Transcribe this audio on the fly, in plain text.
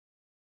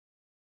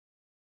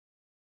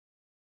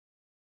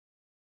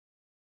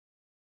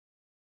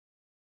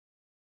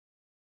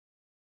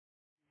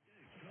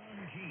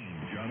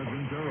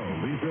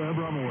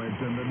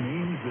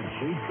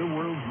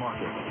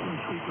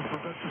speak with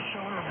Professor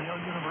Schiller of Yale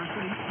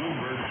University.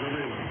 Bloomberg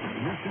Surveillance.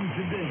 Listen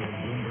today at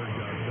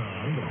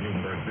Bloomberg.com, the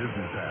Bloomberg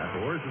Business app,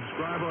 or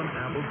subscribe on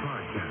Apple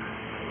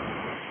Podcasts.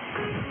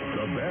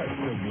 The best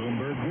of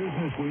Bloomberg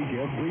Business Week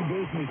every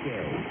business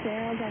day.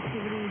 Sales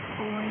activity is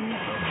soaring.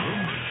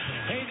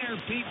 Hey there,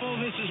 people.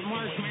 This is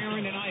Mark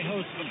Maron, and I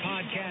host the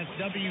podcast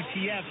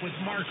WTF with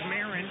Mark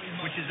Maron,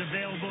 which is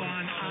available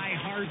on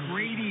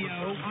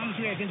iHeartRadio.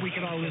 Honestly, I think we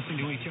could all listen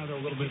to each other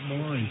a little bit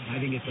more, and I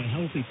think it's a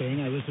healthy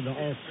thing. I listen to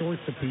all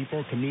sorts of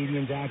people,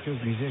 comedians, actors,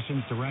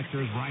 musicians,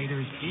 directors,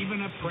 writers,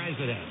 even a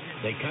president.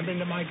 They come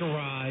into my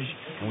garage,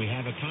 and we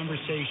have a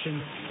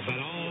conversation about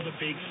all the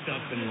big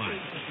stuff in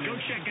life. Go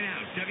check it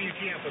out,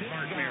 WTF with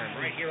Mark Maron,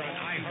 right here on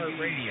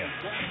iHeartRadio.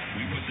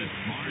 We put the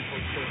smart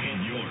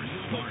in your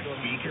smart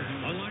speaker.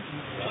 Alexa,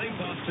 play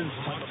Boston's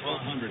Talk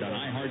 1200 on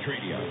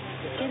iHeartRadio.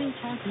 Getting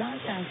Talk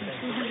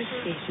 1,200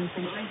 stations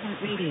from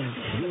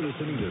iHeartRadio. You're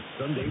listening to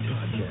Sunday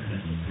Podcast.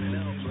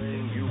 Now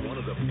playing you one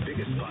of the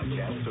biggest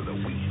podcasts of the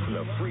week from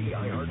the free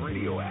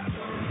iHeartRadio app.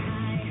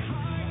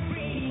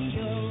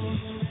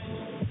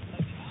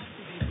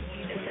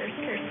 The first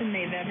person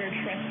they've ever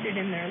trusted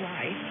in their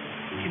life.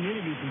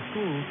 Communities and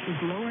Schools is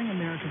lowering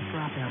America's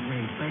dropout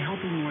rate by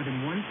helping more than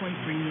 1.3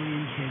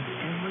 million kids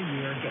every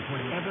year get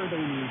whatever they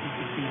need to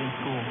succeed in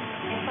school.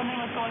 If something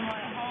was going on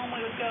at home,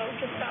 we would go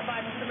just stop by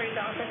Mr. Bray's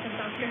office and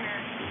talk to her.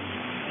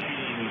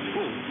 In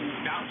school,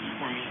 vouches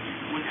for me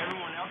when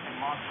everyone else had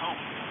lost hope.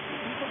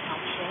 People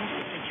help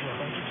change the picture of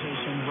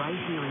education right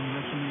here in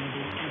your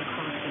community and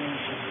across the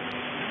nation.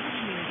 Our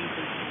communities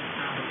are so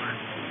proud of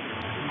us.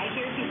 I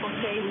hear people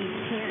say we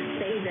can't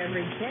save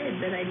every kid,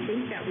 but I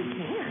think that we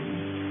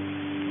can.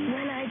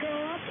 When I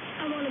grow up,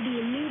 I want to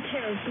be a new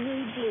pair of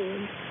blue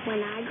jeans.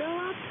 When I grow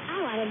up, I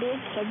want to be a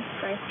kid's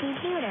first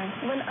computer.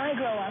 When I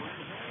grow up.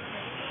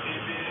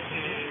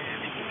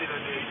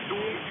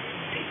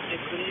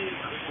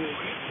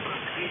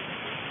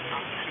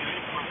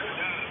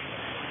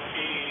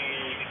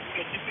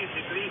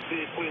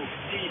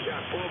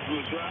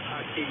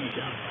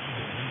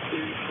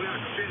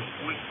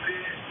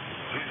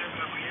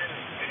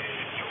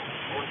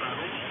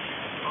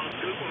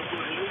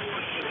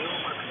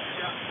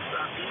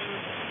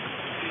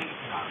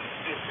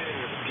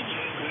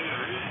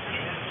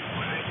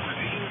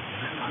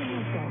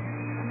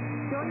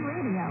 Joy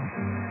Radio,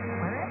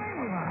 wherever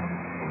you are.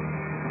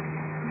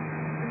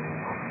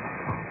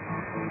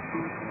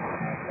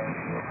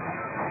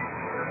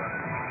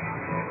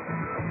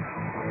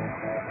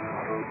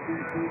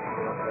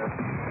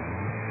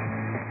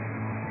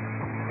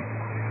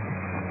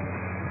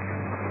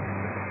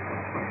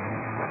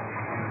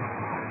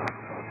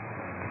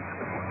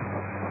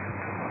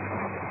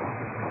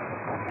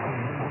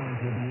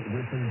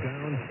 Written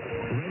down,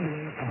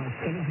 rendering about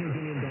 $17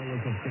 billion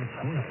of debt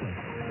worthless.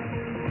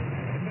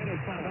 Fed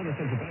 5 other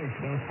central banks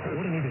announced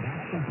coordinated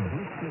action to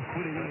boost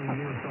liquidity in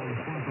U.S. dollar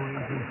swap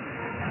arrangements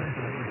and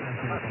to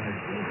reinvest by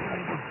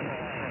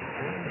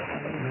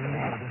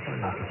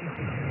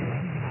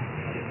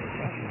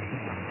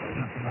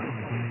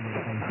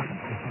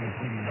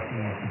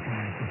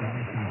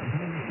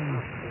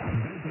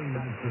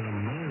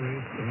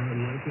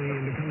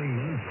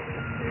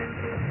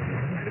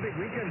And a big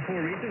weekend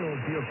for regional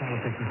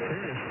geopolitics is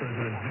serious.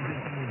 President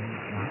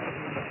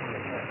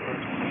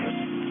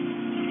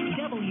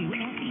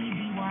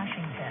WFED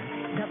Washington,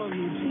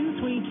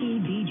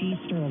 W23KDG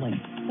Sterling,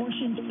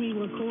 portions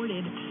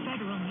pre-recorded,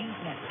 Federal News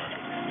Network.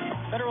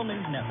 Federal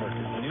News Network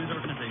is the news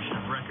organization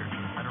of record for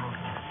the federal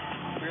government.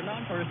 We are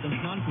nonpartisan,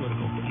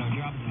 non-political, and our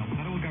job is to help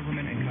federal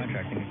government and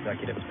contracting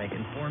executives make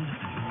informed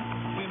decisions.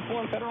 We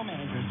inform federal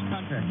managers,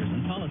 contractors,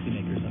 and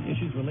policymakers on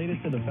issues related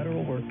to the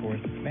federal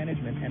workforce,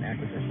 management, and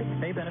acquisition,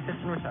 pay benefits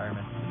and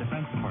retirement, the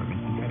Defense Department,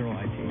 and federal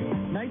IT.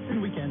 Nights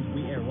and weekends,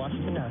 we air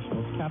Washington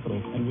Nationals,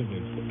 Capitals, and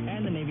Wizards,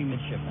 and the Navy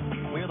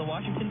Midshipmen. We are the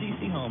Washington,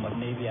 D.C. home of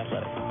Navy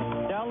Athletics.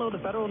 Download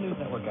the Federal News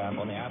Network app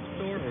on the App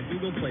Store or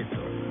Google Play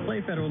Store.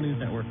 Play Federal News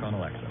Network on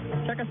Alexa.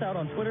 Check us out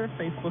on Twitter,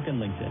 Facebook,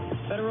 and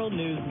LinkedIn. Federal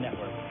News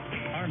Network.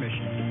 Our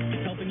mission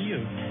is helping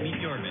you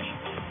meet your mission.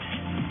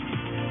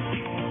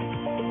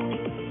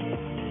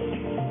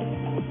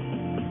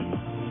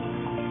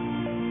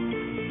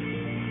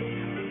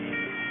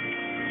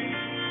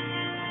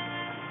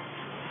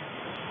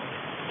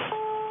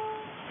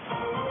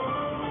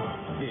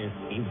 This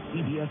is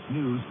CBS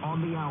News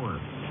on the Hour,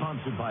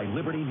 sponsored by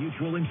Liberty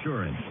Mutual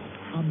Insurance.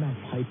 I'm Matt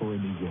Piper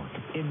in New York.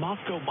 In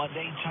Moscow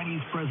Monday,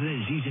 Chinese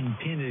President Xi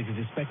Jinping is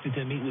expected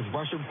to meet with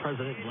Russian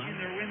President Vladimir.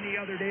 Their win the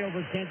other day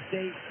over Kent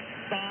State,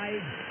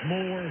 5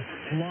 more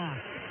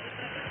blocks.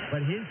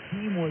 But his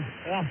team was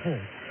awful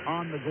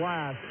on the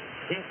glass.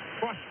 It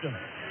crushed them.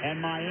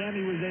 And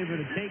Miami was able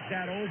to take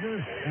that over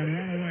and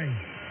run away.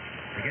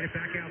 They get it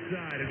back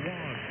outside, and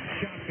Wong,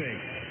 shot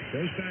fake,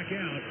 goes back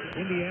out.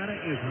 Indiana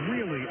is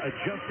really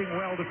adjusting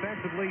well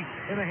defensively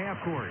in the half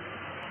court.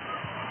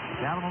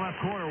 Down in the left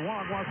corner,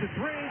 Wong wants a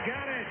three,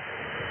 got it.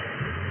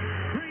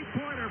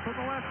 Three-pointer from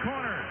the left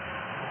corner.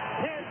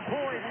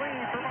 10-point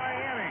lead for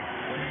Miami.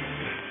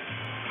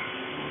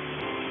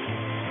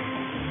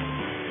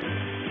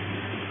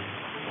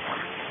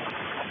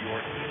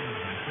 York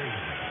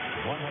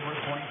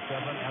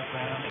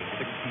FM,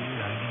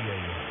 1690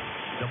 AM.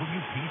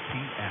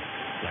 WPTF,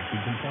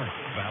 Lexington Park,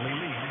 Valley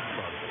League,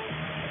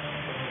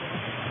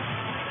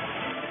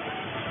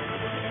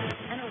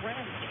 An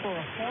arrest for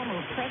a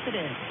former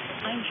president.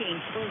 I'm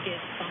James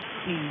Burgess, Fox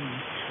News.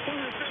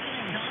 Former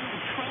President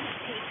Donald Trump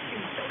takes to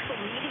social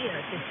media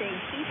to say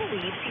he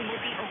believes he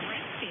will be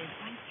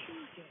arrested